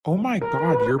Oh my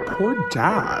God, your poor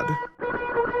dad.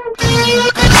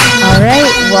 All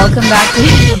right, welcome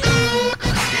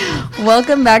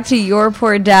back to Your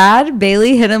Poor Dad.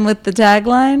 Bailey, hit him with the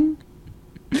tagline.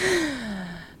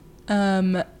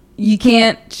 You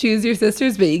can't choose your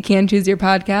sisters, but you can choose your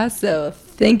podcast. So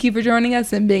thank you for joining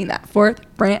us and being that fourth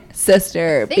branch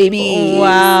sister, baby.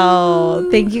 Wow.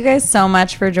 Thank you guys so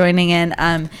much for joining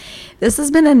in. This has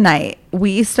been a night.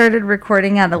 We started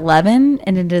recording at 11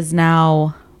 and it is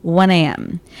now 1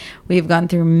 a.m. We've gone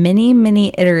through many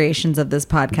iterations of this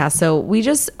podcast. So we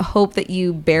just hope that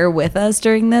you bear with us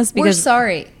during this because we're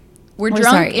sorry. We're drunk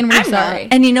sorry. and we're I'm sorry.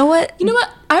 not. And you know what?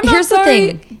 I'm Here's not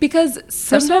sorry the thing. because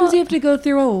sometimes you have to go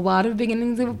through a lot of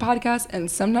beginnings of a podcast and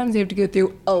sometimes you have to go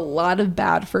through a lot of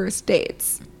bad first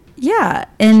dates. Yeah.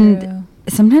 And True.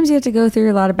 sometimes you have to go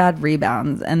through a lot of bad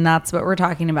rebounds. And that's what we're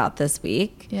talking about this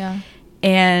week. Yeah.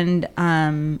 And,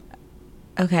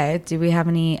 okay. Do we have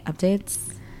any updates?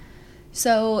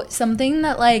 So something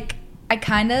that I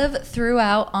kind of threw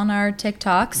out on our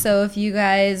TikTok. So if you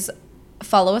guys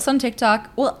follow us on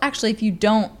TikTok, well, actually, if you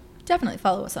don't, definitely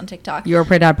follow us on TikTok. Your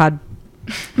Poor Dad Pod.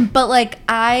 But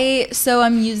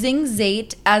I'm using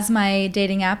Zate as my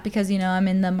dating app because, I'm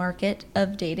in the market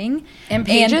of dating. And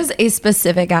Paige is a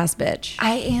specific ass bitch.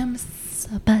 I am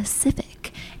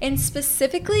specific. And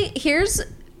specifically,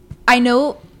 I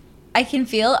know I can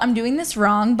feel I'm doing this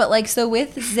wrong, but so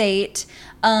with Zate,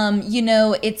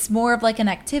 it's more of an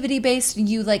activity based.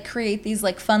 You create these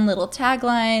fun little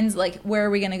taglines, where are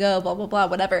we gonna go, blah blah blah,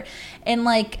 whatever. And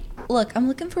look, I'm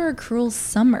looking for a cruel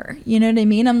summer. You know what I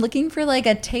mean? I'm looking for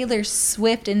a Taylor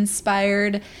Swift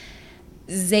inspired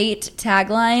Zate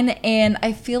tagline, and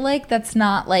I feel like that's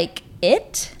not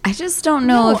it. I just don't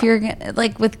know if you're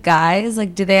with guys.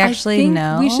 Do they actually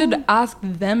know? We should ask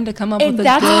them to come up with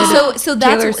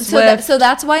Taylor Swift. So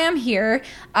that's why I'm here.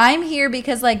 I'm here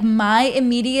because my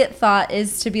immediate thought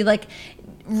is to be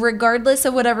regardless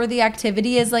of whatever the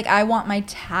activity is, I want my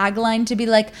tagline to be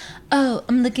oh,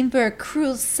 I'm looking for a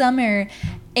cruel summer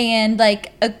and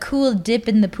a cool dip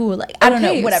in the pool. I don't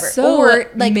know, whatever. So or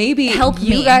maybe help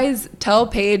you me. guys tell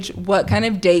Paige what kind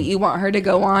of date you want her to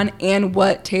go on and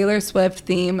what Taylor Swift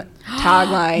theme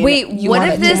tagline. Wait, you what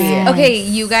want if it to this? be. Okay,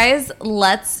 you guys,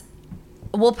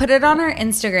 we'll put it on our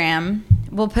Instagram.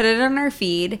 We'll put it on our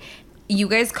feed. You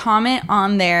guys comment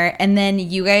on there, and then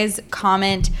you guys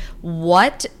comment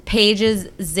what Paige's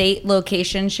Zate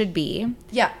location should be.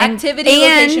 Yeah, activity,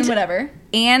 location, whatever.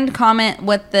 And comment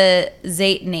what the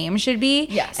Zate name should be.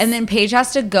 Yes. And then Paige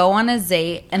has to go on a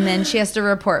Zate, and then she has to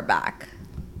report back.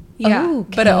 Yeah,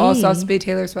 Okay. but it also has to be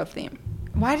Taylor Swift theme.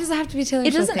 Why does it have to be Taylor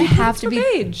Swift? It doesn't theme? have to for be.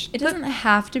 Paige. It doesn't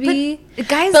have to be.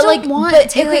 Guys don't want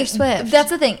Taylor Swift. That's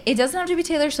the thing. It doesn't have to be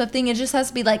Taylor Swift thing. It just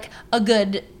has to be a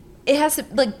good. It has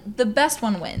to the best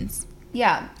one wins.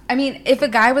 Yeah. I mean, if a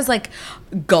guy was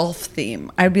golf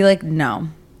theme, I'd be no.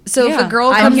 So if Yeah, a girl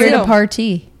I'm comes here in, to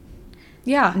party.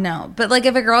 Yeah. no. But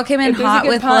if a girl came in If there's a hot good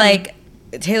with pun.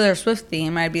 Taylor Swift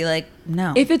theme, I'd be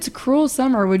no. If it's cruel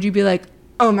summer, would you be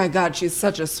oh my God, she's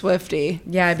such a Swiftie?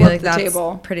 yeah, I'd be Flip the that's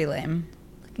table. pretty lame.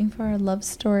 Looking for a love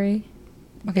story.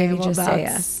 Okay, Baby, well, just say that's-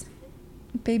 yes.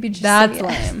 Baby, just That's say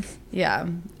yes. lame. Yeah.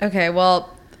 Okay.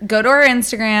 Well, go to our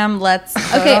Instagram. Let's.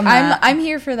 vote Okay, on that. I'm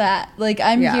here for that.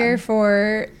 I'm Yeah. here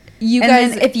for you And guys.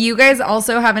 then if you guys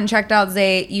also haven't checked out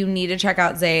Zay, you need to check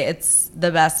out Zay. It's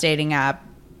the best dating app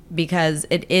because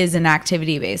it is an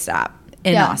activity-based app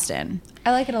in Yeah. Austin.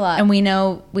 I like it a lot. And we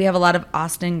know we have a lot of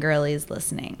Austin girlies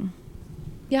listening.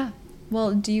 yeah.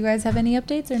 Well, do you guys have any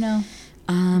updates or no?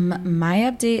 My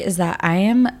update is that I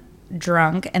am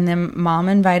drunk, and then Mom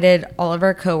invited all of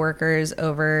our coworkers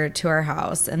over to our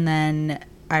house, and then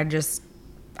I just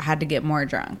had to get more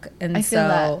drunk. And I feel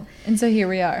that. And so here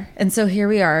we are. And so here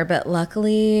we are, but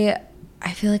luckily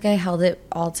I feel I held it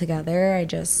all together. I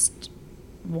just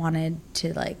wanted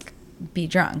to be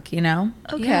drunk,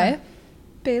 Okay. Yeah.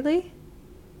 Bailey?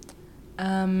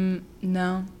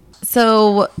 No.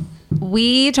 So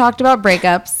we talked about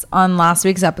breakups on last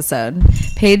week's episode.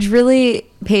 Paige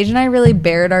and I really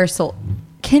bared our soul.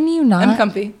 Can you not? I'm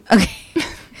comfy. Okay.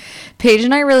 Paige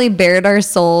and I really bared our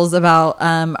souls about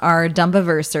our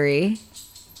dump-iversary.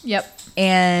 Yep.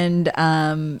 And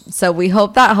so we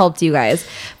hope that helped you guys.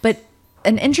 But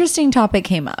an interesting topic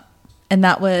came up, and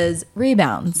that was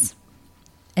rebounds.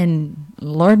 And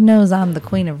Lord knows I'm the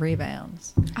queen of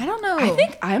rebounds. I don't know. I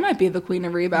think I might be the queen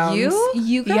of rebounds.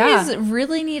 You guys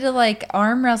really need to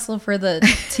arm wrestle for the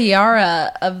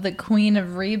tiara of the queen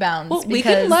of rebounds. Well, we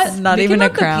because can let Not we even can a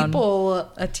let the crown. people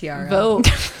A tiara. vote.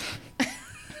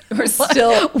 We're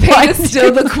still Paige is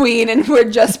still the queen, and we're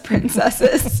just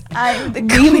princesses.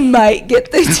 We might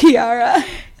get the tiara.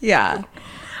 Yeah.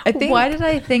 I think. Why did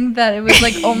I think that it was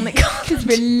like only college?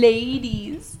 For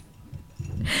ladies.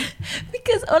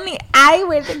 Because only I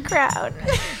wear the crown.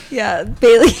 Yeah,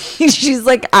 Bailey. She's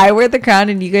like, I wear the crown,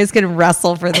 and you guys can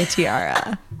wrestle for the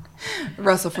tiara.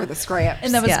 Wrestle for the scraps.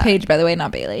 And that was Yeah. Paige, by the way,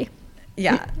 not Bailey.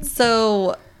 Yeah.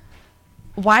 So,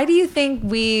 why do you think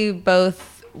we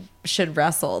both should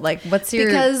wrestle? Like, what's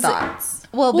your thoughts?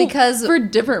 Well, because for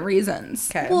different reasons.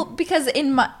 Okay. well, because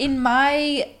in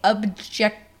my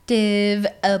objective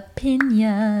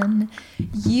opinion,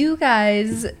 you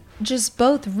guys just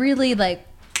both really like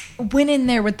went in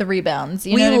there with the rebounds.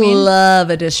 You We know what I mean? love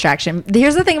a distraction.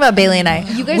 Here's the thing about Bailey and I.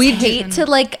 You guys we hate to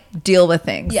like deal with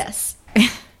things. yes.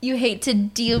 You hate to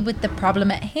deal with the problem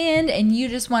at hand, and you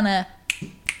just want to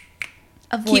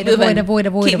avoid,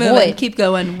 Keep moving. Keep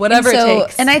going. Whatever And so- it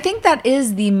takes. And I think that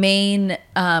is the main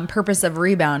purpose of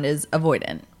Rebound is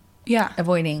avoidant. yeah.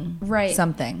 Avoiding Right.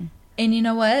 something. And you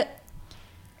know what?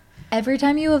 Every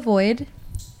time you avoid,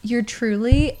 you're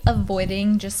truly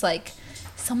avoiding just like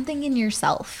something in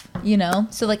yourself, you know?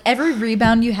 So like every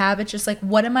rebound you have, it's just like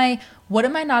what am I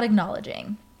not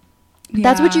acknowledging?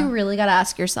 That's what Yeah. you really got to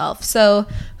ask yourself. So,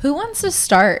 who wants to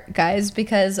start, guys?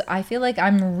 Because I feel like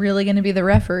I'm really going to be the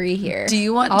referee here. Do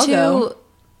you want I'll to? go.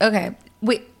 Okay.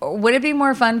 Wait, would it be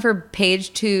more fun for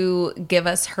Paige to give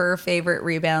us her favorite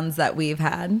rebounds that we've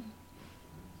had?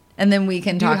 And then we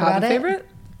can Do you talk have about a it? favorite?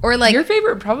 Or like Your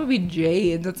favorite would probably be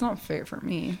Jade. That's not fair for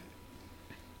me.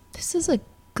 This is a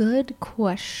good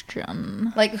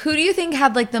question. like who do you think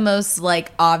had like the most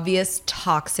like obvious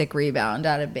toxic rebound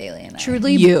out of Bailey and I?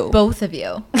 Truly, You. both of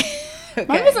you.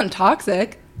 Mine wasn't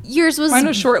toxic. Yours was Mine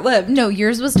was short-lived. No,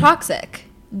 yours was toxic.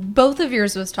 Both of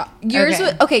yours was toxic.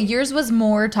 Yours was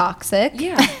more toxic.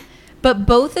 Yeah. But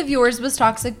both of yours was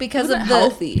toxic because Wasn't of the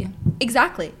healthy.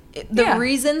 Exactly. The Yeah.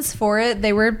 reasons for it,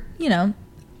 they were, you know,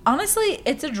 honestly,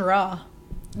 it's a draw.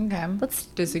 Okay. Let's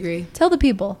Disagree. tell the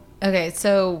people. Okay,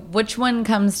 so which one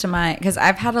comes to mind? Because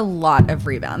I've had a lot of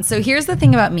rebounds. So here's the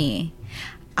thing about me.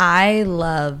 I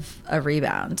love a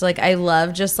rebound. Like I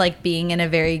love just like being in a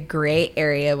very gray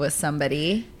area with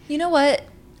somebody. You know what?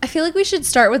 I feel like we should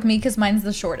start with me because mine's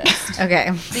the shortest.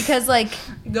 Okay. Because like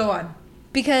Go on.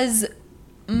 because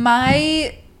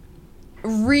my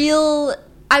real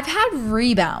I've had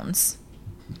rebounds,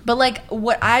 but like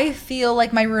what I feel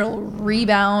like my real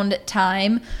rebound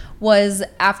time was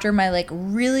after my like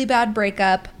really bad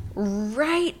breakup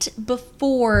right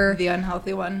before The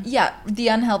unhealthy one. yeah, the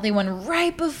unhealthy one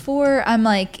right before I'm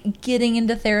like getting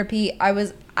into therapy.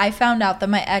 I found out that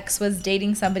my ex was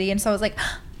dating somebody, and so I was like,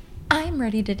 I'm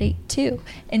ready to date too.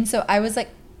 And so I was like,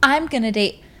 I'm going to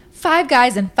date 5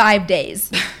 guys in 5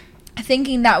 days.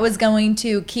 Thinking that was going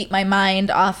to keep my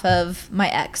mind off of my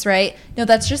ex, right? No,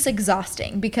 that's just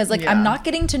exhausting because like Yeah. I'm not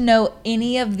getting to know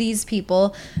any of these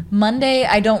people. Monday,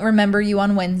 I don't remember you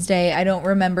on Wednesday. I don't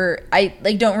remember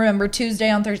Tuesday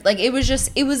on Thursday. Like it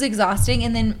was exhausting.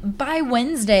 And then by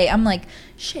Wednesday, I'm like,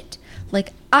 shit.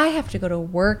 Like I have to go to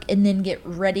work and then get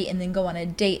ready and then go on a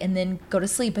date and then go to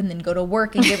sleep and then go to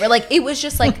work and get ready. Like it was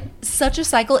just like such a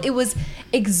cycle. It was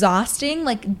exhausting.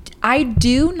 Like I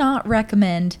do not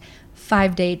recommend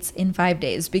 5 dates in 5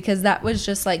 days because that was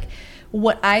just like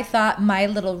what I thought my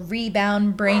little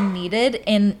rebound brain needed,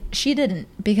 and she didn't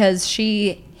because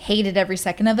she hated every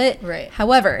second of it. Right.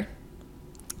 However,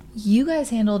 you guys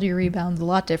handled your rebounds a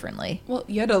lot differently. Well,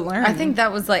 you had to learn. I think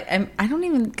that was like I don't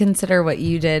even consider what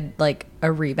you did like a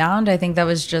rebound. I think that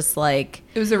was just like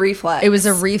it was a reflex. it was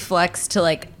a reflex to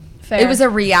like Fair. it was a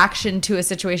reaction to a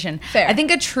situation. Fair. I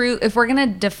think if we're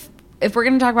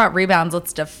gonna talk about rebounds,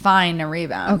 let's define a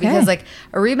rebound. Okay. Because like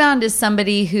a rebound is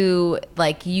somebody who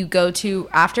like you go to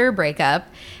after a breakup,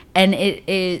 and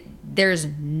it there's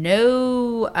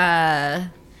no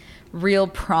real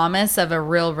promise of a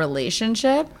real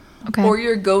relationship. Okay. Or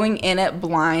you're going in it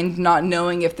blind, not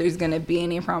knowing if there's going to be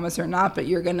any promise or not, but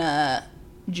you're going to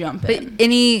jump But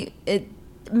in.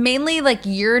 mainly like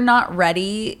you're not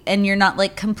ready and you're not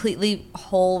like completely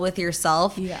whole with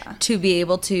yourself Yeah. to be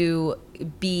able to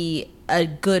be a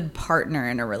good partner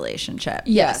in a relationship.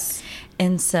 Yes.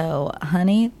 And so,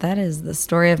 honey, that is the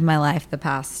story of my life the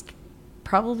past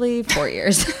probably 4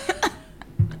 years.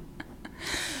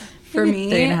 For Maybe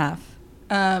me,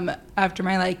 3.5. After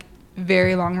my like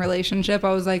very long relationship,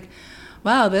 I was like,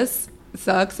 wow, this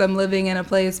sucks. I'm living in a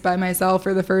place by myself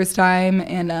for the first time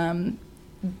and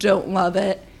don't love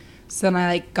it. So then I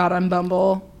like got on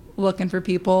Bumble looking for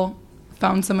people,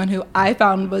 found someone who I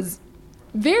found was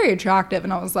very attractive,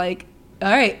 and I was like, all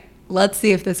right, let's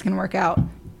see if this can work out.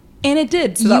 And it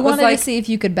did. So you that was wanted like, to see if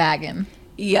you could bag him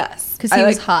yes, because he I,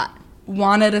 was like, hot.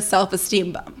 wanted a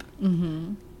self-esteem bump.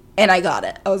 Mm-hmm. And I got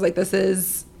it. I was like, this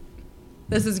is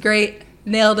great.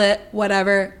 nailed it,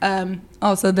 whatever.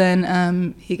 Also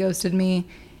then he ghosted me,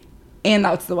 and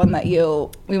that's the one that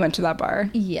we went to that bar.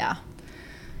 Yeah.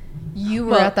 You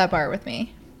were at that bar with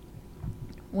me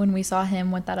when we saw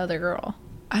him with that other girl.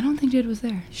 I don't think Jade was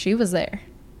there. She was there.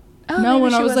 Oh, no,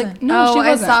 when I was wasn't. like, no, she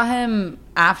wasn't. I saw him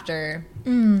after.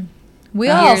 We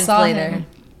all Years saw later. him.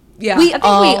 Yeah. We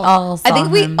all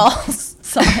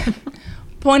saw him.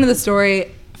 Point of the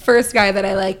story, first guy that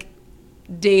I like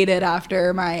dated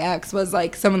after my ex was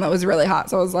like someone that was really hot.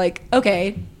 So I was like,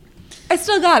 okay, I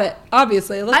still got it.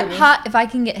 Obviously, look at I'm me. hot if I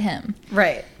can get him.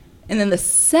 Right. And then the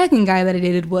second guy that I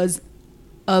dated was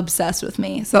obsessed with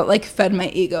me. So it like fed my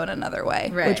ego in another way,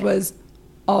 Right. which was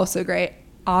also great.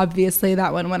 Obviously,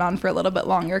 that one went on for a little bit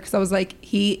longer because I was like,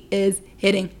 he is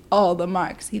hitting all the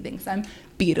marks. He thinks I'm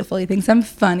beautiful. He thinks I'm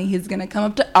funny. He's going to come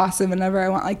up to awesome whenever I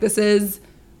want. Like, this is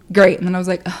great. And then I was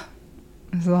like, oh,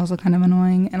 this is also kind of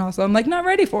annoying. And also, I'm like, not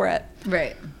ready for it.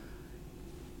 Right.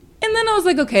 And then I was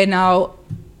like, okay, now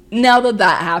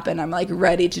that happened, I'm like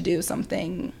ready to do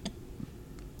something.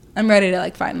 I'm ready to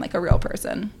like find like a real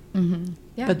person. Mm-hmm.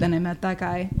 Yeah. But then I met that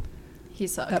guy, He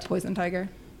sucked. that poison tiger.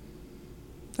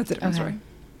 That's a different story.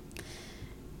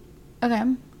 Okay.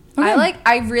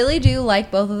 I really do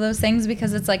like both of those things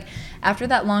because it's like after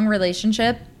that long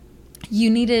relationship, you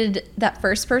needed that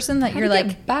first person that you're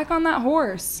like back on that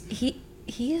horse. he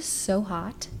is so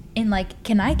hot and like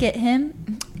can I get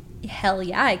him? Hell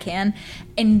yeah, I can.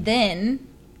 And then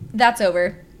that's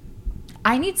over.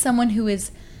 I need someone who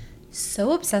is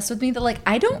so obsessed with me that like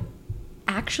I don't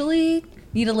actually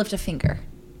need to lift a finger.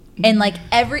 And like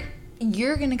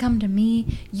you're gonna come to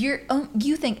me. You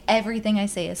think everything I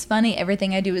say is funny.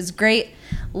 Everything I do is great.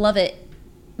 Love it.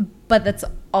 But that's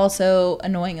also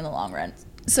annoying in the long run.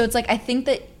 So it's like I think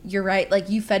that you're right. Like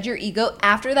you fed your ego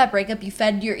after that breakup. You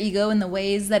fed your ego in the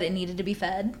ways that it needed to be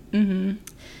fed. Mm-hmm.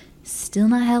 Still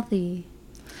not healthy.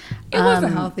 It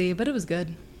wasn't healthy, but it was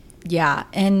good. Yeah,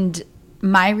 and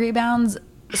my rebounds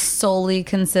solely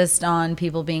consist on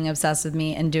people being obsessed with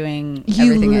me and doing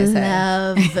everything I say.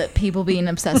 Love people being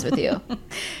obsessed with you.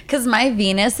 Because my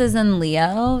Venus is in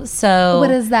Leo, so What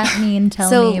does that mean?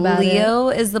 Tell me about Leo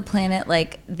is the planet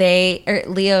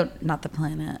Leo, not the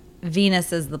planet.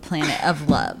 Venus is the planet of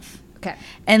love. Okay.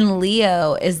 And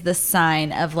Leo is the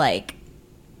sign of like,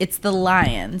 it's the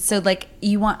lion. So like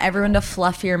you want everyone to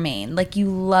fluff your mane. Like you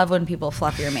love when people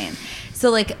fluff your mane. So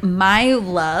like my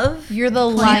love, You're the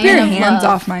Keep lion your of hands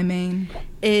love. off my mane.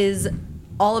 is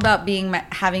all about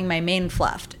having my mane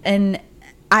fluffed. And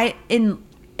I in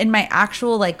my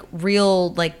actual like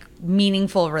real like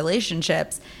meaningful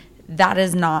relationships, that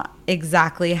is not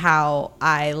exactly how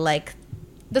I like.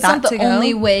 That's that not the to go.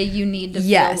 only way you need to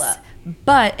Yes. feel love.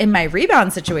 But in my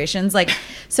rebound situations, like,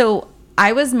 so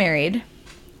I was married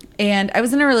and I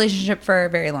was in a relationship for a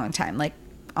very long time, like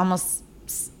almost,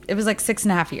 it was like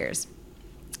 6.5 years.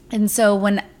 And so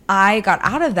when I got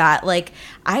out of that, like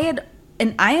I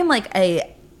am like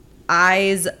a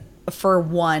eyes for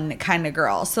one kind of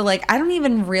girl. So like, I don't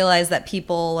even realize that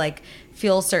people like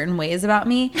feel certain ways about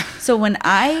me. So when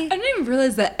I didn't even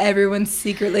realize that everyone's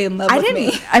secretly in love I with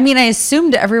didn't, me. I mean, I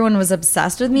assumed everyone was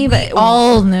obsessed with me, but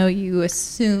All know you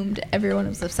assumed everyone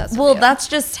was obsessed with well, you. that's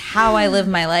just how I live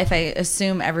my life. I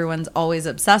assume everyone's always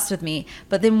obsessed with me.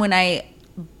 But then when me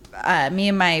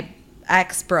and my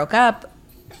ex broke up,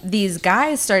 these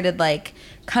guys started like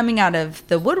coming out of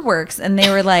the woodworks and they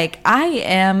were like, I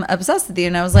am obsessed with you.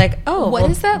 And I was like, oh, What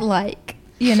well, is that like?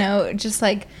 You know, just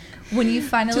like when you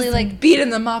finally Just like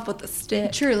beating them off with a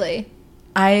stick. truly.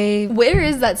 I Where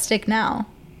is that stick now?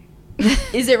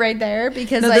 Is it right there?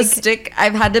 Because no, like the stick,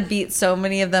 I've had to beat so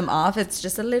many of them off. It's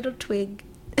just a little twig.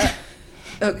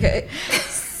 Okay.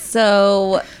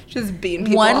 So Just beating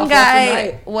people off left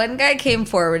and right. one guy came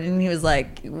forward and he was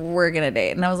like, we're gonna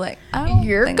date. And I was like, I don't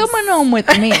you're think coming so. home with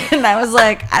me. And I was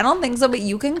like, I don't think so, but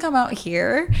you can come out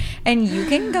here and you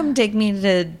can come take me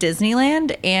to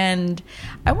Disneyland and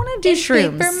I want to do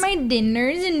shrooms. Pay for my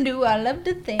dinners and do all of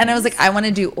the things. And I was like, I want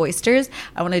to do oysters.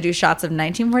 I want to do shots of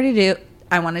 1942.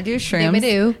 I want to do shrooms.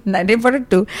 Dooby-doo.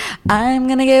 1942. I'm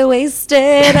going to get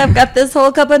wasted. I've got this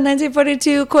whole cup of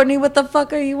 1942. Courtney, what the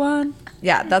fuck are you on?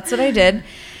 Yeah, that's what I did.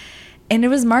 And it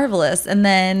was marvelous. And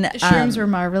then the shrooms were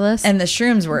marvelous. and the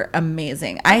shrooms were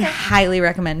amazing. I highly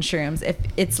recommend shrooms if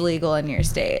it's legal in your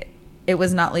state. It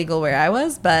was not legal where I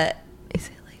was, but is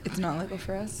it legal? It's not legal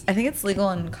for us. I think it's legal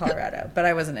in Colorado, but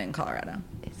I wasn't in Colorado.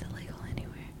 is it legal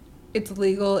anywhere? It's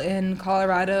legal in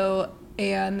Colorado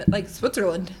and like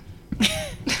Switzerland.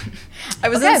 I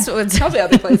was Okay. in Switzerland. Tell me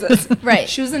other places. Right.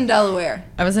 She was in Delaware.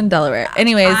 I was in Delaware.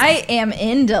 Anyways, I am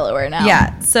in Delaware now.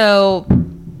 yeah. So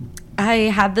I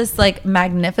had this like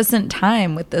magnificent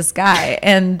time with this guy.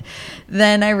 And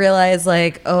then I realized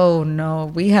like, oh no,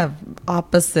 we have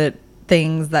opposite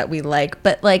things that we like.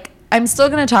 But like, I'm still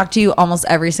going to talk to you almost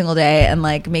every single day and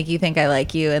like make you think I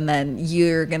like you. And then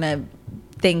you're going to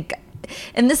think,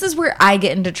 and this is where I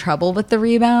get into trouble with the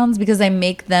rebounds because I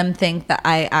make them think that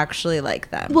I actually like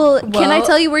them. Well, can I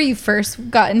tell you where you first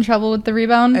got in trouble with the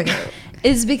rebound? Okay.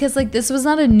 Is because like this was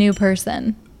not a new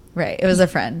person. Right. It was a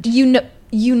friend.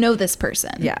 You know this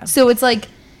person. Yeah. So it's like,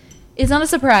 it's not a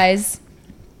surprise.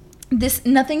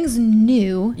 Nothing's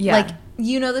new. Yeah. Like,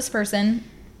 you know this person.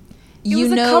 It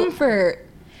was a comfort.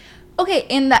 Okay,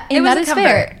 and that It was that a is comfort.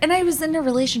 fair. And I was in a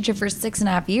relationship for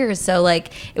 6.5 years. So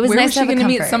like, it was Where nice was to she have a going to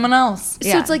meet comfort. someone else? So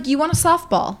Yeah. it's like you want a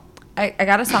softball. I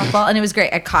got a softball and it was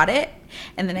great. I caught it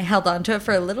and then I held on to it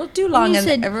for a little too long. And you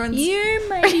said, everyone's "You're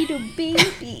my little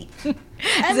baby.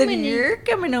 I said, you're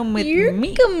coming home with You're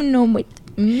me. coming home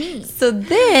with me." So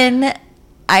then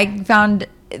I found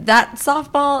that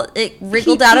softball, it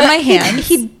wriggled out of my hand.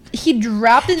 He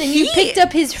dropped it, and you He- picked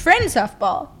up his friend's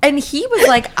softball. And he was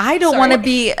like, I don't Sorry. want to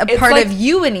be a It's part like- of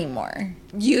you anymore.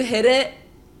 You hit it,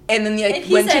 and then you like, And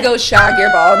he went to said- go shag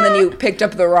your ball, and then you picked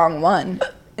up the wrong one.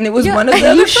 And it was Yeah. one of the Are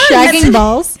other you friends. shagging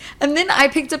balls? And then I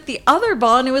picked up the other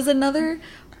ball and it was another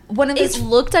one of his. It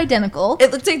looked identical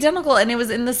It looked identical and it was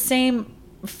in the same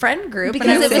friend group. because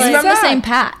and I it was like, from the Exact. same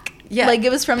pack. Yeah. Like it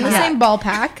was from the Yeah. same ball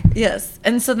pack. Yes.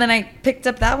 And so then I picked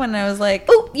up that one and I was like,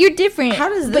 Oh, you're different. How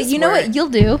does But this you know work? what you'll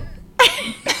do?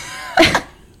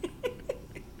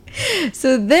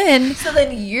 so then So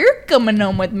then you're coming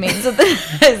home with me. So then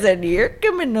I said, you're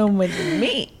coming home with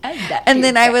me. And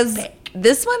then I was,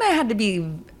 this one I had to be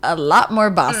a lot more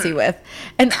bossy with.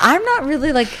 And I'm not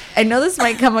really like, I know this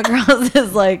might come across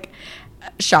as like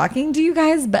shocking to you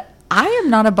guys, but I am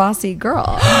not a bossy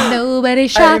girl. Nobody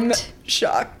I'm shocked.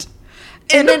 shocked.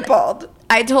 And And then- appalled.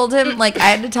 I told him, like, I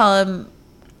had to tell him,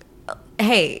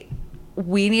 hey,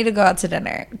 we need to go out to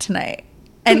dinner tonight.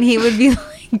 And he would be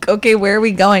like, okay, where are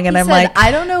we going? And He I'm said, like, I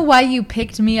don't know why you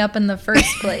picked me up in the first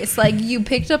place. Like you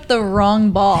picked up the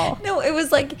wrong ball. no, it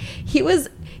was like,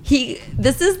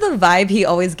 this is the vibe he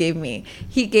always gave me.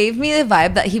 He gave me the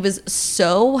vibe that he was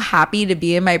so happy to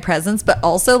be in my presence, but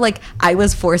also like I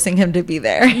was forcing him to be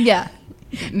there. Yeah.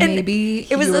 Maybe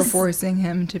it was you were a- forcing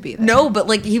him to be there. No, but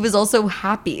like he was also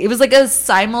happy. It was like a Or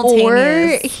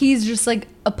simultaneous. he's just like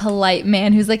a polite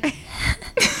man who's like,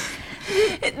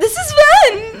 This is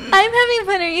fun. I'm having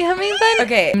fun. Are you having fun?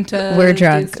 Okay, To we're do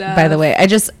drunk. stuff. By the way,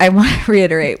 I want to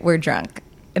reiterate, we're drunk,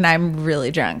 and I'm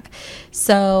really drunk.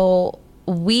 So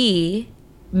me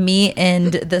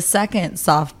and the second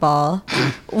softball,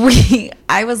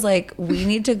 I was like, we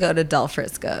need to go to Del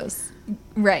Frisco's,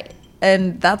 Right.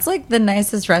 and that's like the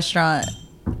nicest restaurant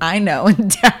I know in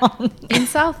town. In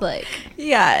South Lake.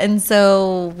 Yeah, and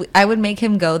so I would make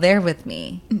him go there with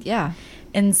me. Yeah.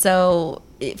 And so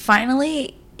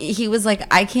finally, he was like,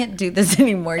 I can't do this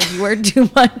anymore. You are too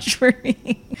much for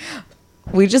me.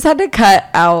 We just had to cut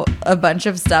out a bunch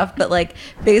of stuff, but like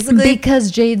basically,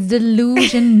 Because Jade's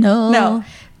delusional. no,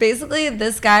 basically,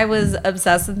 this guy was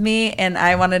obsessed with me and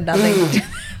I wanted nothing to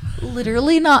do.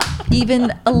 Literally not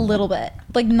even a little bit.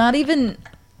 Like not even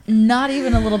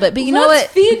a little bit. But you know Let's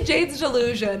what? feed Jade's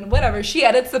delusion. Whatever. She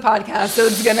edits the podcast, so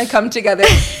it's gonna come together.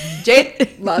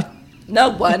 Jade loved no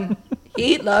one.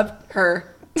 He loved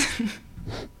her.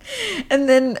 And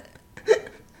then,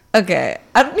 okay,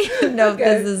 I don't even know Okay.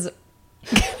 if this is.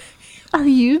 Are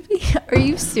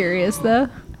you serious though?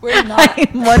 We're not. I'm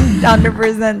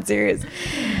 100% serious.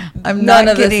 I'm None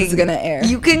not of this kidding. is gonna air.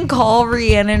 You can call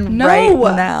Rhiannon No.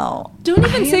 right now. Don't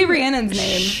even say Rhiannon's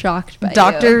name. Shocked by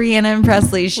Dr. you. Rhiannon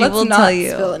Presley. She Let's will not tell you.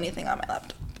 spill anything on my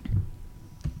laptop.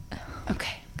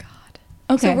 Okay. God.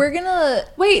 Okay. So we're gonna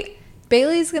wait.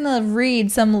 Bailey's gonna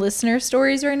read some listener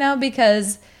stories right now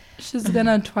because She's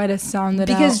gonna try to sound it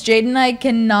because out. Jade and I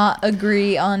cannot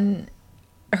agree on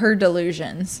her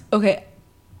delusions. Okay.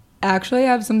 Actually, I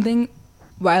have something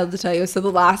wild to tell you. So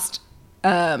the last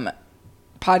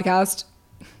podcast,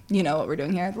 you know what we're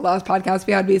doing here. The last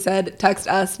podcast we said, text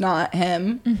us, not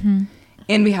him. Mm-hmm.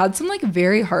 And we had some like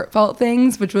very heartfelt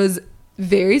things, which was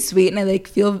very sweet. And I like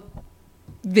feel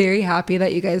very happy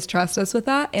that you guys trust us with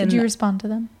that. And Did you respond to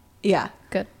them? yeah.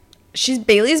 Good.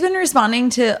 Bailey's been responding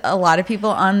to a lot of people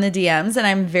on the DMs, and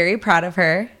I'm very proud of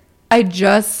her. I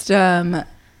just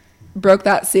broke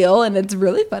that seal, and it's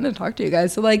really fun to talk to you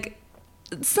guys. So like,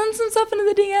 send some stuff into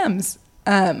the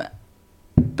DMs.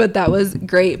 But that was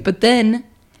great. But then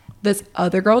this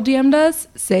other girl DM'd us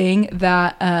saying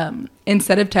that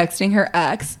instead of texting her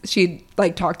ex, she'd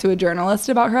like talked to a journalist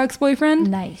about her ex-boyfriend,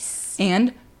 Nice.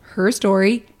 and her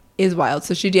story is wild.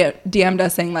 So she DM'd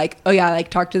us saying like, oh yeah, like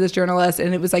talk to this journalist,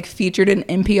 and it was like featured in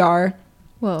NPR.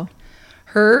 Whoa.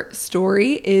 Her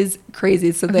story is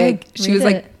crazy. So she was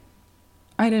like,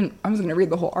 I was going to read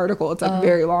the whole article. It's like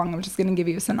very long. I'm just going to give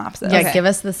you a synopsis. Yeah, give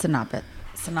us the synopsis.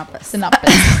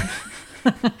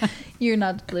 You're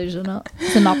not delusional.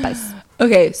 Synopsis.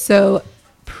 Okay, so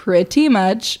pretty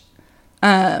much,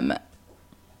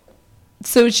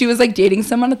 so she was like dating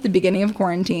someone at the beginning of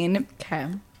quarantine. Okay.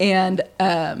 And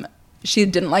she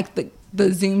didn't like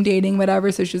the Zoom dating,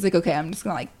 whatever. So she was like, okay, I'm just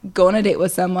going to like go on a date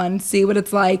with someone, see what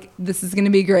it's like. This is going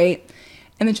to be great.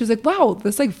 And then she was like, wow,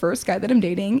 this like first guy that I'm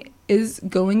dating is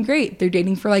going great. They're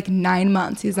dating for like 9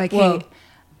 months. He's like, hey,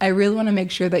 I really want to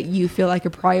make sure that you feel like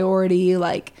a priority.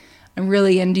 Like, I'm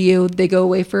really into you. They go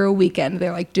away for a weekend.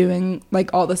 They're like doing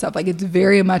like all this stuff. Like, it's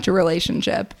very much a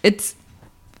relationship. It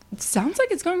sounds like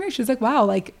it's going great. She's like, wow,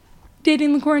 like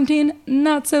dating the quarantine,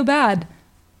 not so bad.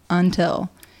 Until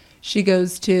she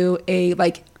goes to a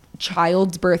like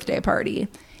child's birthday party,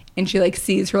 and she like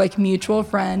sees her like mutual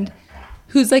friend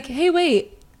who's like, hey,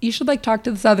 wait, you should like talk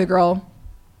to this other girl.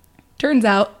 Turns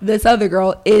out this other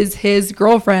girl is his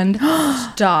girlfriend.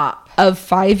 Stop. Of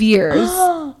 5 years.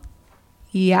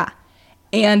 Yeah.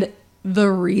 And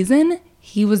the reason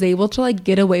he was able to like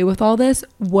get away with all this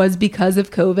was because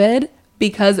of COVID,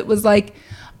 because it was like,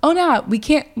 oh no, we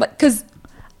can't, like, because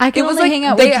I can only hang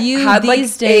out with you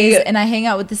these days, and I hang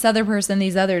out with this other person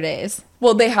these other days.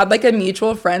 Well, they had like a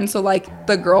mutual friend. So like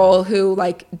the girl who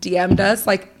like DM'd us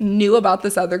like knew about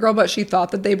this other girl, but she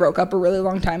thought that they broke up a really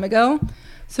long time ago.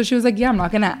 So she was like, yeah, I'm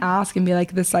not going to ask and be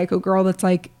like the psycho girl that's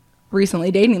like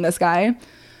recently dating this guy.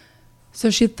 So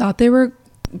she thought they were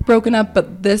broken up,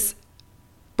 but this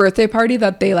birthday party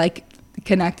that they like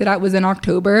connected at was in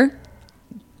October.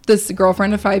 This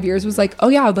girlfriend of 5 years was like, oh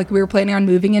yeah, like we were planning on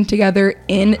moving in together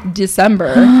in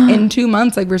December. In 2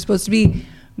 months, like we're supposed to be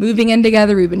moving in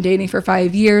together. We've been dating for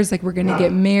 5 years. Like we're going to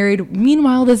get married.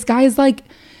 Meanwhile, this guy's like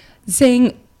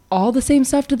saying all the same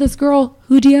stuff to this girl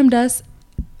who DM'd us.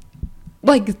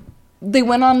 Like they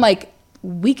went on like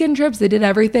weekend trips. They did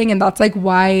everything. And that's like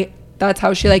why, that's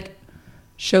how she like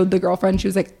showed the girlfriend. She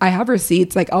was like, I have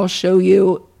receipts. Like I'll show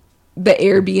you the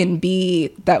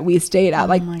Airbnb that we stayed at.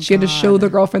 Like she had to show the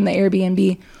girlfriend the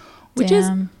Airbnb, which is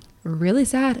really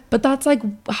sad. But that's like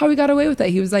how we got away with it.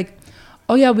 He was like,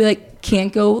 oh yeah, we like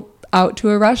can't go out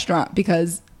to a restaurant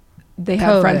because they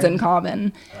have friends in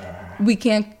common. You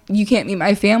can't meet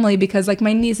my family because like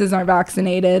my nieces aren't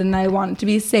vaccinated and I want it to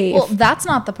be safe. Well, that's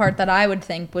not the part that I would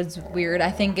think was weird.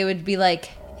 I think it would be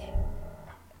like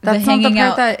that's not the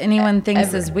part that anyone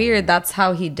thinks is weird. That's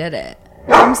how he did it.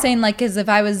 I'm saying like, because if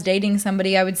I was dating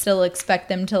somebody, I would still expect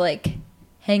them to like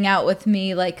hang out with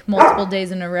me like multiple days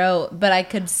in a row. But I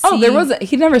could see. Oh,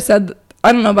 he never said.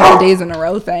 I don't know about the days in a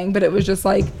row thing, but it was just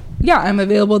like, yeah, I'm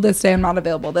available this day. I'm not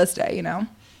available this day. You know.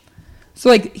 So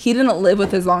like he didn't live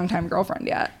with his longtime girlfriend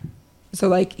yet. So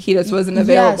like he just wasn't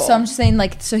available. Yeah. So I'm just saying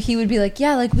like, so he would be like,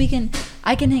 yeah, like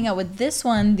I can hang out with this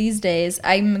one these days.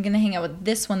 I'm gonna hang out with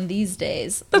this one these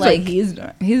days. That's like what he's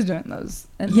doing. He's doing those.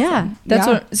 Yeah, that's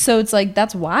what. So it's like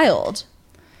that's wild.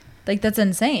 Like that's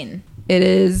insane. It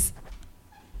is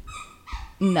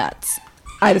nuts.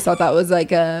 I just thought that was like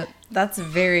that's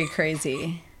very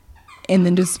crazy. And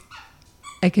then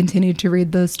I continued to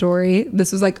read the story.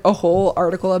 This was like a whole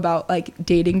article about like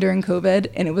dating during COVID,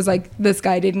 and it was like this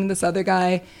guy dating this other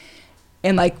guy,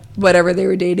 and like whatever they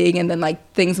were dating, and then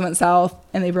like things went south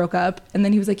and they broke up. And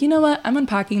then he was like, you know what? I'm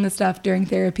unpacking this stuff during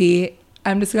therapy.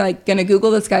 I'm just like gonna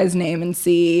Google this guy's name and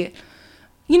see,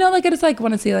 you know, like I just like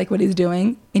want to see like what he's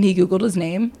doing. And he Googled his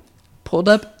name, pulled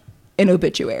up an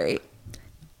obituary.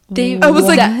 I was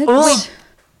like, oh.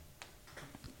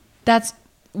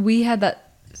 We had that.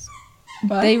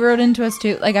 What? They wrote into us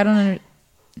too. Like I don't know.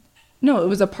 No, it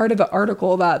was a part of the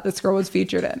article that this girl was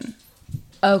featured in.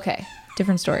 Okay,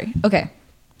 different story. Okay,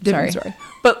 different story.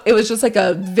 But it was just like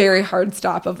a very hard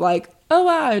stop of like, oh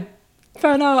wow, I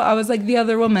found out I was like the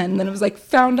other woman. And then it was like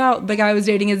found out the guy I was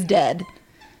dating is dead.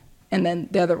 And then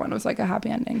the other one was like a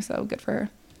happy ending. So good for her.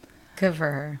 Good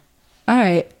for her. All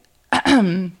right.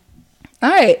 All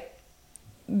right.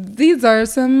 These are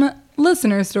some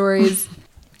listener stories.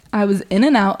 I was in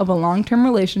and out of a long-term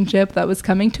relationship that was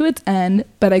coming to its end,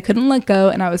 but I couldn't let go,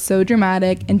 and I was so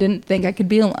dramatic and didn't think I could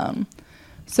be alone.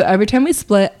 So every time we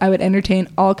split, I would entertain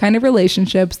all kind of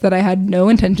relationships that I had no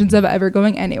intentions of ever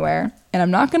going anywhere. And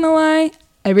I'm not gonna lie,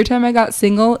 every time I got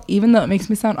single, even though it makes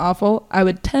me sound awful, I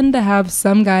would tend to have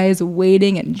some guys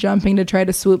waiting and jumping to try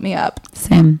to swoop me up.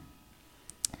 Same.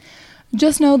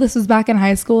 Just know this was back in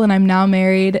high school and I'm now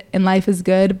married and life is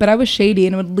good, but I was shady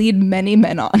and would lead many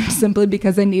men on simply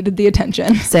because I needed the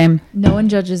attention. Same. No one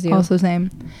judges you. Also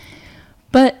same.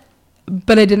 But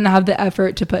I didn't have the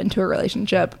effort to put into a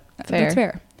relationship. Fair. That's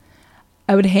fair.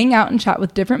 I would hang out and chat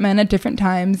with different men at different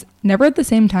times. Never at the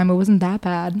same time. It wasn't that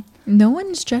bad. No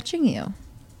one's judging you.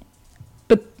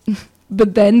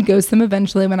 But then ghost them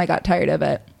eventually when I got tired of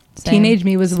it. Same. Teenage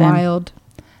me was Same. wild.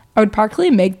 I would practically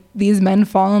make these men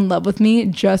fall in love with me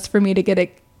just for me to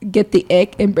get the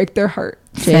ick and break their heart.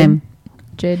 Same.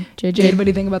 Jade, Jade, what do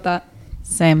you think about that?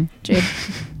 Same. Jade.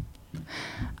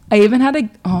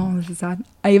 This is sad.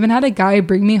 I even had a guy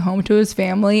bring me home to his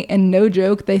family, and no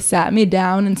joke, they sat me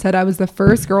down and said I was the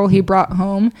first girl he brought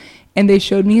home, and they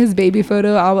showed me his baby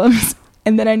photo albums,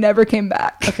 and then I never came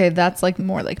back. Okay, that's like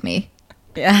more like me.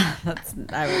 Yeah,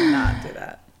 I would not do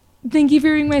that. Thank you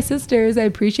for being my sisters. I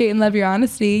appreciate and love your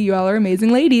honesty. You all are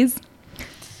amazing ladies.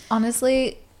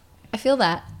 Honestly, I feel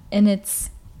that. And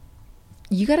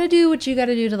you got to do what you got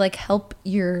to do to like help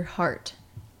your heart.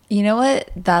 You know what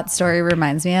that story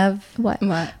reminds me of? What?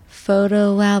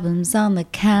 Photo albums on the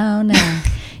counter.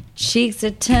 Cheeks are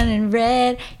turning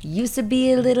red. Used to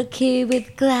be a little kid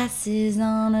with glasses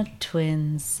on a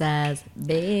twin size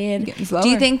bed. Getting slower. Do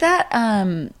you think that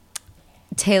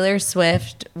Taylor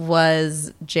Swift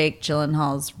was Jake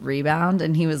Gyllenhaal's Rebound,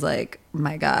 and he was like,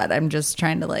 my God, I'm just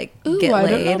trying to like get I laid.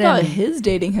 don't know about and his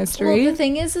dating history. Well, the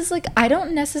thing is like, I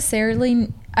don't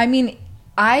necessarily, I mean,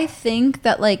 I think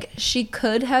that like she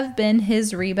could have been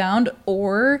his rebound,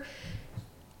 or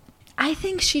I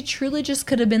think she truly just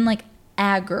could have been like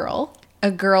a girl. A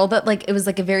girl that like, it was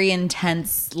like a very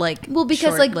intense, like, Well,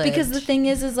 because the thing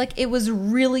is like it was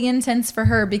really intense for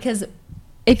her, because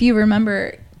if you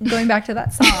remember going back to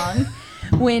that song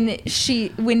when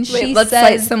she let's says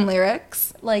cite some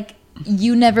lyrics. like,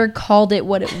 you never called it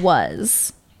what it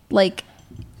was, like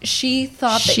she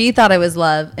thought it was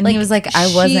love, and like, he was like,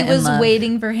 I wasn't she was in love.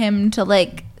 waiting for him to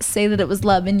like say that it was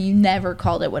love, and you never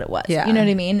called it what it was. Yeah. You know what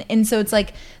I mean? And so it's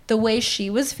like the way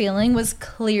she was feeling was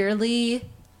clearly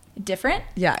different.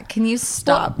 Yeah, can you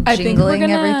stop I think we're jingling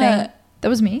gonna- everything? That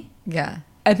was me. Yeah.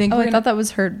 I think I thought that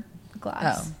was her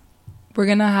glass. Oh. we're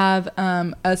gonna have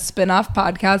a spin-off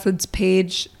podcast that's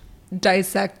Paige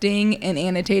dissecting and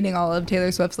annotating all of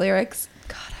Taylor Swift's lyrics.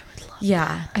 God, I would love.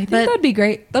 Yeah. I think that'd be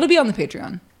great. That'll be on the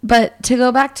Patreon. But to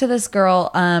go back to this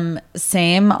girl,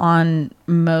 same on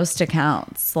most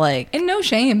accounts, like, And no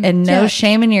shame. and no Yeah.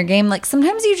 shame in your game. Like,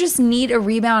 sometimes you just need a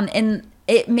rebound, and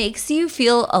it makes you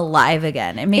feel alive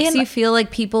again. It makes And- you feel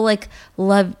like people like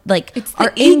love, like It's the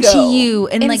are into ego. you,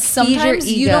 and like feed your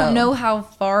sometimes you ego. don't know how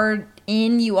far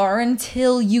in you are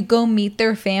until you go meet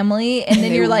their family, and then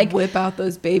They you're like, whip out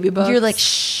those baby books. you're like,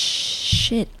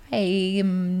 shit, I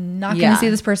am not Yeah. gonna see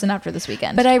this person after this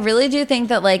weekend. But I really do think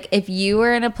that like if you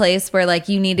were in a place where like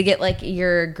you need to get like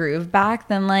your groove back,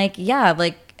 then like yeah,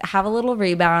 like have a little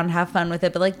rebound, have fun with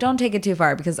it, but like don't take it too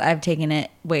far, because I've taken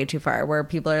it way too far where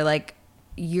people are like,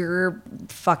 you're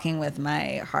fucking with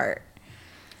my heart.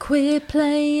 quit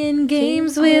playing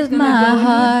games I was with gonna my go into a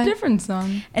heart. different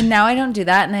song. And now I don't do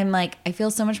that, and I'm like, I feel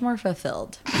so much more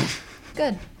fulfilled.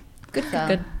 Good. Good. So.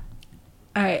 Good.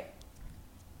 All right.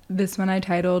 This one I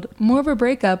titled "More of a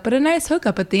Breakup, but a Nice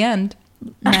Hookup at the End."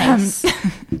 Nice.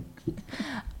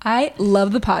 I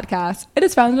love the podcast. I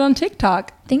just found it on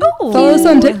TikTok. Thank Follow us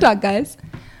on TikTok, guys.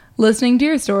 Listening to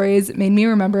your stories made me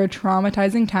remember a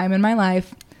traumatizing time in my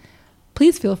life.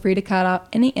 Please feel free to cut out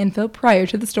any info prior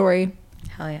to the story.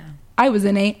 Hell yeah. I was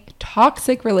in a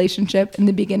toxic relationship in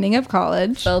the beginning of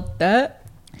college Felt that.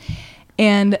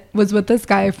 and was with this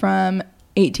guy from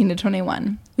 18 to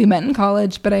 21. We met in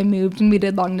college, but I moved and we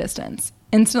did long distance.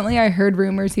 Instantly, I heard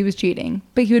rumors he was cheating,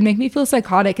 but he would make me feel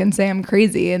psychotic and say I'm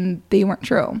crazy, and they weren't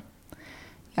true.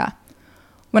 Yeah.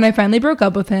 When I finally broke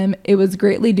up with him, it was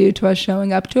greatly due to us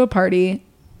showing up to a party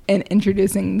and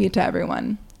introducing me to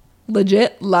everyone.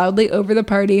 Legit, loudly over the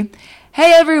party,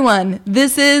 "Hey everyone,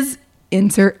 this is,"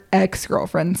 insert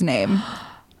ex-girlfriend's name.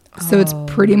 So it's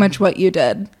pretty much what you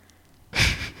did.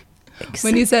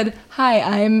 When you said, "Hi,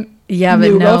 I'm Yeah, but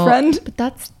new no. girlfriend," But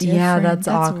that's different. Yeah, that's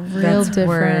real that's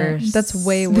different. worse. That's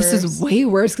way worse. this is way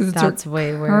worse because it's That's her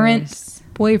way current worse.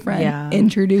 boyfriend Yeah.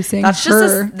 introducing That's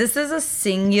her. just this is a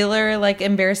singular like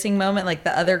embarrassing moment. Like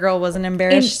the other girl wasn't And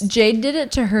embarrassed. Jade did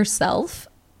it to herself.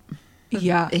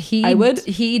 Yeah, He I would.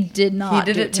 He did not.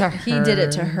 He did do it to He did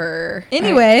it to her.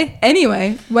 her.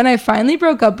 Anyway, when I finally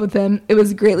broke up with him, it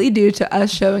was greatly due to us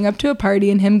showing up to a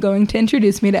party and him going to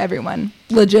introduce me to everyone.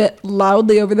 Legit,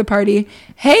 loudly over the party,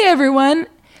 "Hey everyone,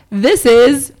 this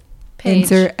is," Paige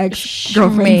insert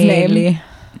ex-girlfriend's Schmaley. name.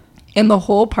 And the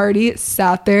whole party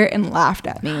sat there and laughed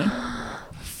at me.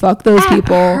 Fuck those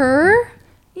people. Her?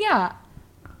 Yeah.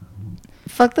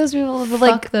 Fuck those people. But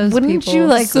like, those wouldn't people. you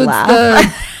like So it's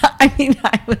laugh? I mean,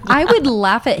 I would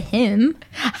laugh at him.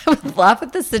 I would laugh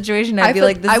at the situation. I'd be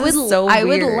like, this is so weird. I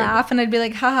would laugh and I'd be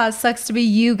like, haha, sucks to be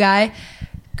you, guy.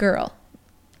 Girl,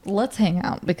 let's hang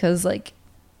out because like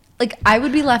I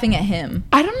would be laughing at him.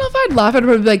 I don't know if I'd laugh at him.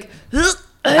 I'd be like,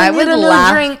 I would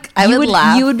laugh. Drink. I would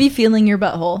laugh. You would be feeling your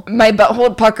butthole. My butthole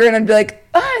would pucker, and I'd be like,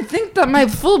 I think that my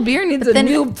full beer needs a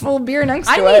new full beer next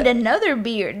to it. another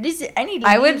beer.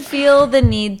 I would feel the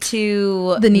need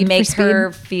to make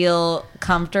her feel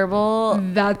comfortable.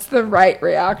 That's the right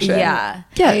reaction. Yeah.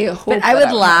 Yeah. But I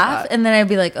would laugh, and then I'd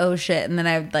be like, oh shit, and then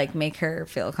I'd like make her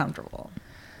feel comfortable.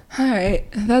 All right.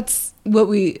 That's what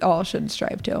we all should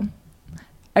strive to.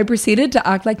 I proceeded to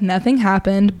act like nothing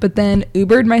happened, but then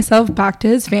Ubered myself back to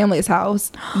his family's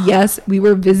house. Yes, we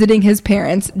were visiting his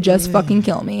parents. Just fucking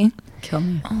kill me. Kill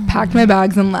me. Packed my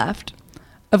bags and left.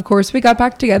 Of course, we got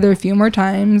back together a few more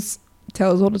times.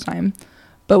 Tales old time.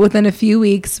 But within a few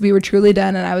weeks, we were truly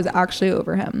done, and I was actually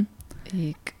over him.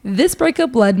 Eek. This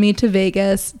breakup led me to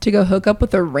Vegas to go hook up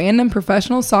with a random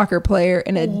professional soccer player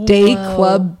in a day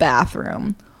club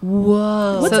bathroom.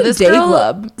 Whoa. What's So a this day girl,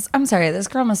 club? I'm sorry, this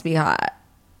girl must be hot.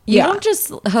 You Yeah. don't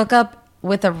just hook up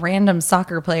with a random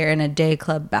soccer player in a day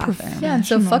club bathroom. Yeah, and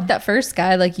so fuck that first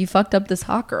guy. Like, you fucked up this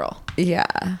hot girl. Yeah.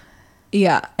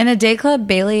 Yeah. In a day club,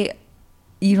 Bailey,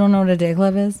 you don't know what a day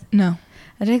club is? No.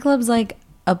 A day club's like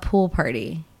a pool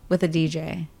party with a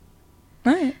DJ.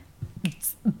 All right.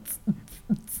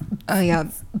 Oh, yeah.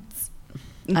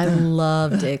 I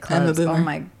love day I'm a clubs. boomer. Oh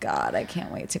my God, I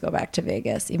can't wait to go back to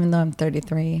Vegas, even though I'm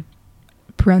 33.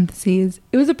 Parentheses.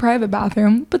 It was a private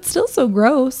bathroom, but still so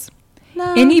gross.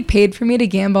 No. And he paid for me to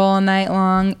gamble all night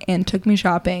long and took me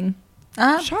shopping.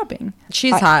 Shopping.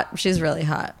 She's hot. She's really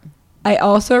hot. I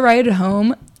also arrived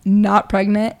home, not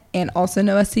pregnant, and also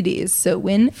no STDs. So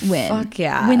win-win. Fuck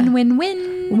yeah. Win.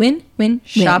 Win-win.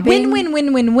 Shopping.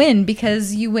 Win,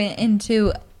 because you went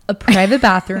into a private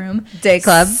bathroom. Day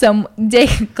club. Day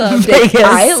club.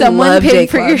 Vegas. Someone love day paid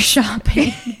for your clubs.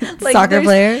 shopping. Soccer there's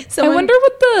player. I wonder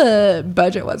what the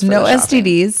budget was for No the shopping.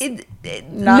 STDs.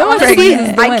 No Not STDs pregnant.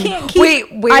 is the I win. can't keep.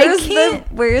 Wait,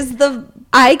 where's the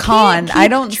I con? can't I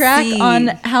don't keep track see. on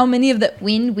how many of the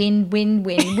win.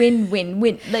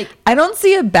 Like, I don't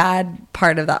see a bad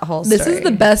part of that whole story. This is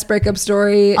the best breakup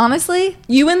story. honestly,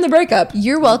 You win the breakup.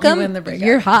 you're welcome. You win the breakup.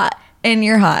 You're hot. And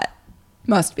you're hot.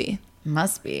 Must be.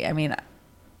 Must be. I mean,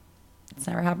 it's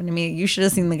never happened to me. You should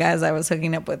have seen the guys I was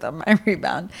hooking up with on my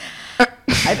Rebound.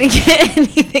 I didn't get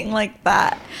anything like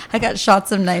that. I got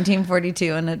shots of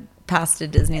 1942 and a pass to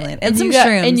Disneyland and some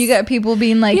shrooms. And you got people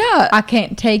being like, Yeah. I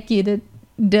can't take you to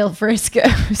Del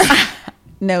Frisco's.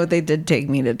 No, they did take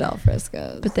me to Del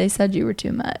Frisco's. But they said you were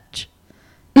too much.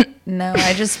 No,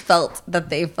 I just felt that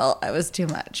they felt I was too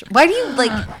much. Why do you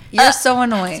like? You're so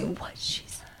annoying. What she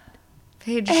said.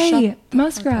 Paige, Hey,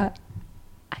 Muskrat.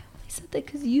 I only said that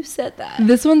because you said that.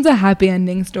 This one's a happy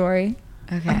ending story.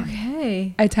 Okay.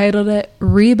 Okay. I titled it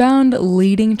Rebound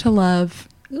Leading to Love.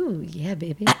 Ooh, yeah,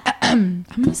 baby. I'm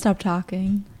gonna stop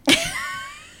talking.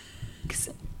 'Cause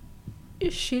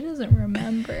she doesn't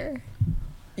remember.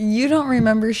 You don't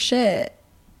remember shit.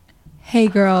 Hey,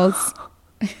 girls.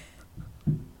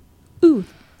 Ooh,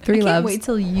 three I can't loves. wait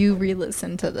till you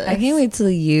re-listen to this. I can't wait till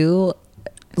you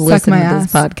listen my to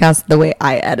this ass. podcast the way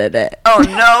I edit it. Oh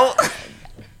no.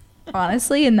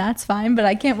 Honestly, and that's fine, but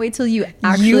I can't wait till you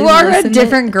actually You are a listen to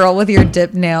different girl with your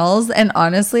dip nails, and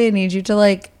honestly, I need you to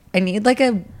I need like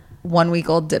a 1 week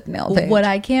old dip nail page. What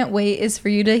I can't wait is for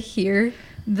you to hear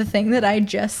the thing that I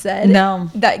just said. No.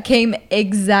 That came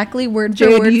exactly word for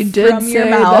Jade, word you did from say your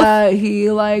mouth. that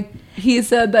he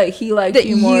said that he liked That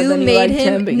you more you than made you liked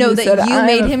him, but no, you that said, you "I'm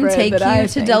made him afraid take that I you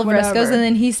to think Del Frisco's, whatever." and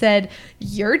then he said,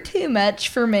 "You're too much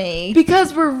for me."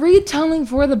 Because we're retelling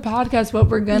for the podcast what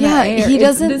we're gonna Yeah, air. he It's-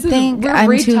 doesn't this is- think we're I'm too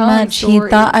retelling much. He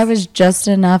stories. thought I was just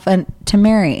enough to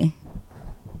marry.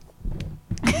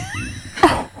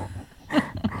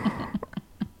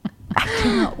 I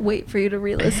cannot wait for you to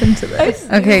re-listen to this.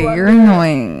 Okay, you're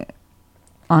annoying.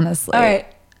 Honestly. All right.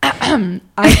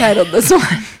 I titled this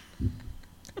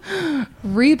one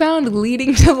Rebound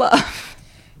Leading to Love.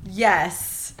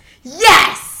 Yes.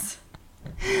 Yes.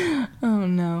 Oh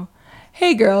no.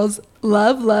 Hey girls,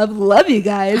 love you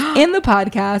guys and the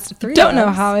podcast. Three Don't know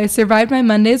loves. how I survived my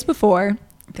Mondays before.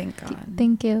 Thank God.